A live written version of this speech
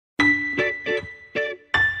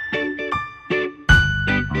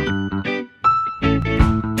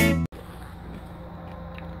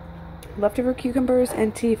leftover cucumbers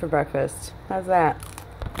and tea for breakfast. How's that?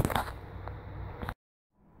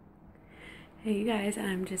 Hey you guys,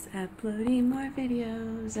 I'm just uploading more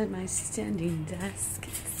videos at my standing desk.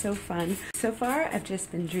 It's so fun. So far, I've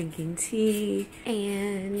just been drinking tea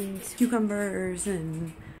and cucumbers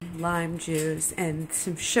and lime juice and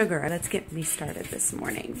some sugar. Let's get me started this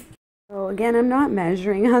morning. So again, I'm not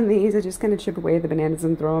measuring on these. I just kind of chip away the bananas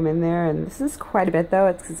and throw them in there. And this is quite a bit though.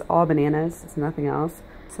 It's all bananas. It's nothing else.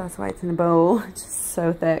 So that's why it's in a bowl. It's just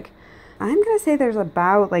so thick. I'm going to say there's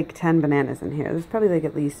about like 10 bananas in here. There's probably like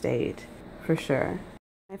at least 8. For sure.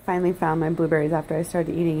 I finally found my blueberries after I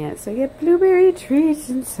started eating it, so I get blueberry treats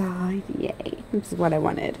inside. Yay. This is what I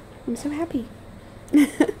wanted. I'm so happy.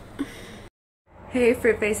 Hey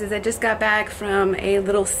fruit faces, I just got back from a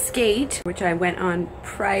little skate, which I went on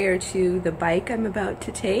prior to the bike I'm about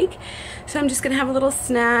to take. So I'm just gonna have a little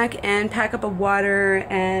snack and pack up a water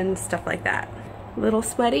and stuff like that. A little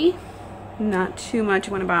sweaty, not too much.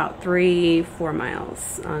 I went about 3-4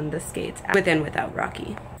 miles on the skates, with and without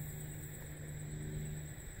Rocky.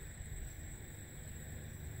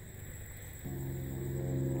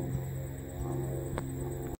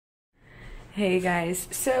 Hey guys,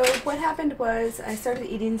 so what happened was I started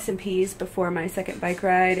eating some peas before my second bike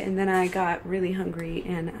ride, and then I got really hungry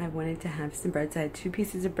and I wanted to have some bread. So I had 2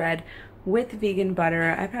 pieces of bread with vegan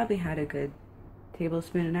butter. I probably had a good 1.5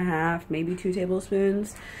 tablespoons, maybe 2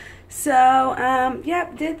 tablespoons. So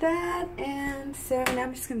yep, did that, and so now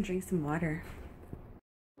I'm just gonna drink some water.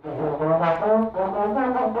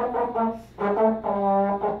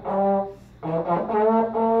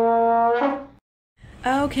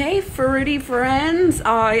 Okay, fruity friends,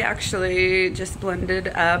 I actually just blended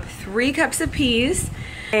up 3 cups of peas,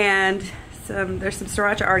 and there's some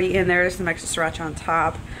sriracha already in there. There's some extra sriracha on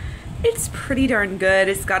top. It's pretty darn good.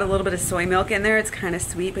 It's got a little bit of soy milk in there. It's kind of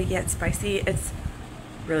sweet, but yet spicy. It's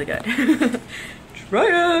really good.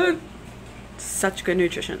 Try it. Such good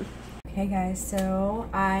nutrition. Okay guys, so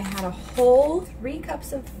I had a whole 3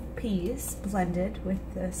 cups of peas blended with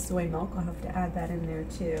the soy milk. I'll have to add that in there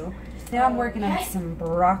too. Now I'm working on some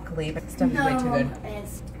broccoli, but the stuff is way too good.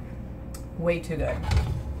 It's way too good.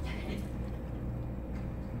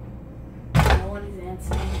 No one is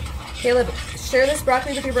answering. Caleb, share this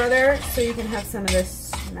broccoli with your brother so you can have some of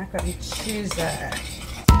this macaroni cheese.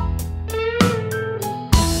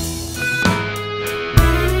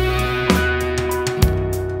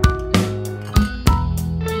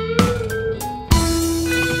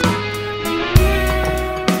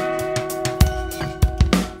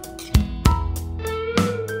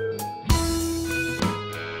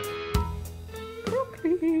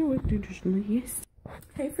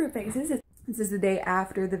 Hey fruit faces, this is the day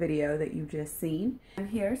after the video that you've just seen. I'm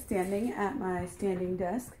here standing at my standing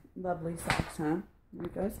desk. Lovely socks, huh? There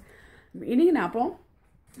it goes. I'm eating an apple,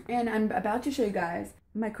 and I'm about to show you guys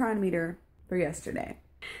my chronometer for yesterday.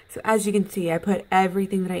 So as you can see, I put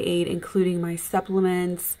everything that I ate, including my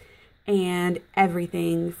supplements and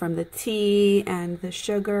everything from the tea and the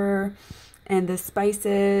sugar and the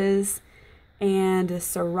spices and the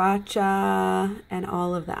sriracha and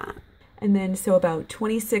all of that. And then so about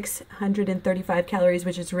 2,635 calories,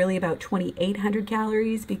 which is really about 2,800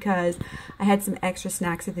 calories because I had some extra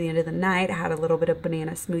snacks at the end of the night. I had a little bit of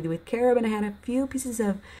banana smoothie with carob, and I had a few pieces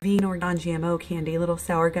of vegan or non-GMO candy, little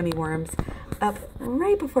sour gummy worms, up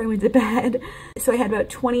right before I went to bed. So I had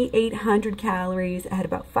about 2,800 calories. I had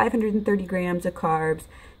about 530 grams of carbs,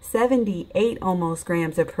 78 almost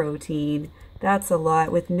grams of protein. That's a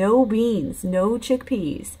lot, with no beans, no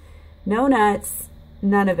chickpeas, no nuts,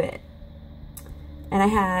 none of it. And I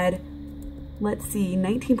had, let's see,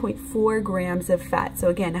 19.4 grams of fat. So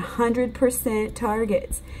again, 100%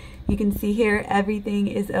 targets. You can see here, everything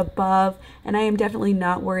is above, and I am definitely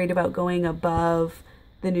not worried about going above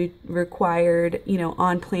the new required,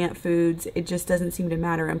 on plant foods. It just doesn't seem to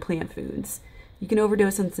matter on plant foods. You can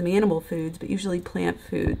overdose on some animal foods, but usually plant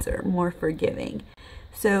foods are more forgiving.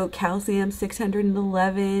 So calcium,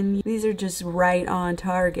 611, these are just right on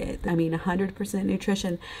target. I mean, 100%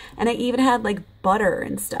 nutrition. And I even had like butter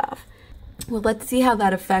and stuff. Well, let's see how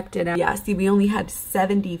that affected. Yeah, see, we only had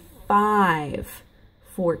 75,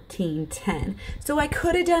 14, 10. So I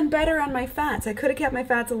could have done better on my fats. I could have kept my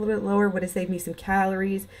fats a little bit lower, would have saved me some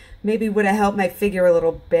calories. Maybe would have helped my figure a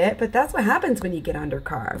little bit, but that's what happens when you get under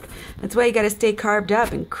carb. That's why you got to stay carved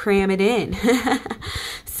up and cram it in.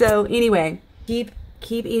 So anyway, keep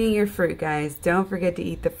eating your fruit, guys. Don't forget to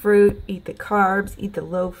eat the fruit, eat the carbs, eat the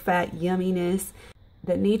low-fat yumminess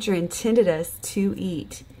that nature intended us to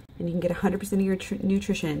eat. And you can get 100% of your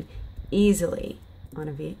nutrition easily on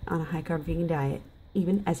a high-carb vegan diet,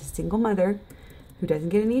 even as a single mother who doesn't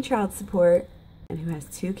get any child support. and who has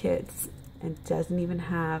 2 kids and doesn't even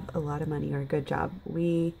have a lot of money or a good job.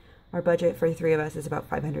 Our budget for the 3 of us is about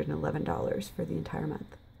 $511 for the entire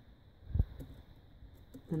month.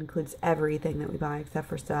 That includes everything that we buy except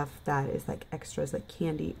for stuff that is like extras like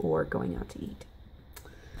candy or going out to eat.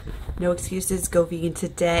 No excuses. Go vegan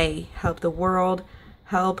today. Help the world.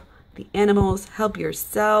 Help the animals. Help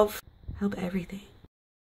yourself. Help everything.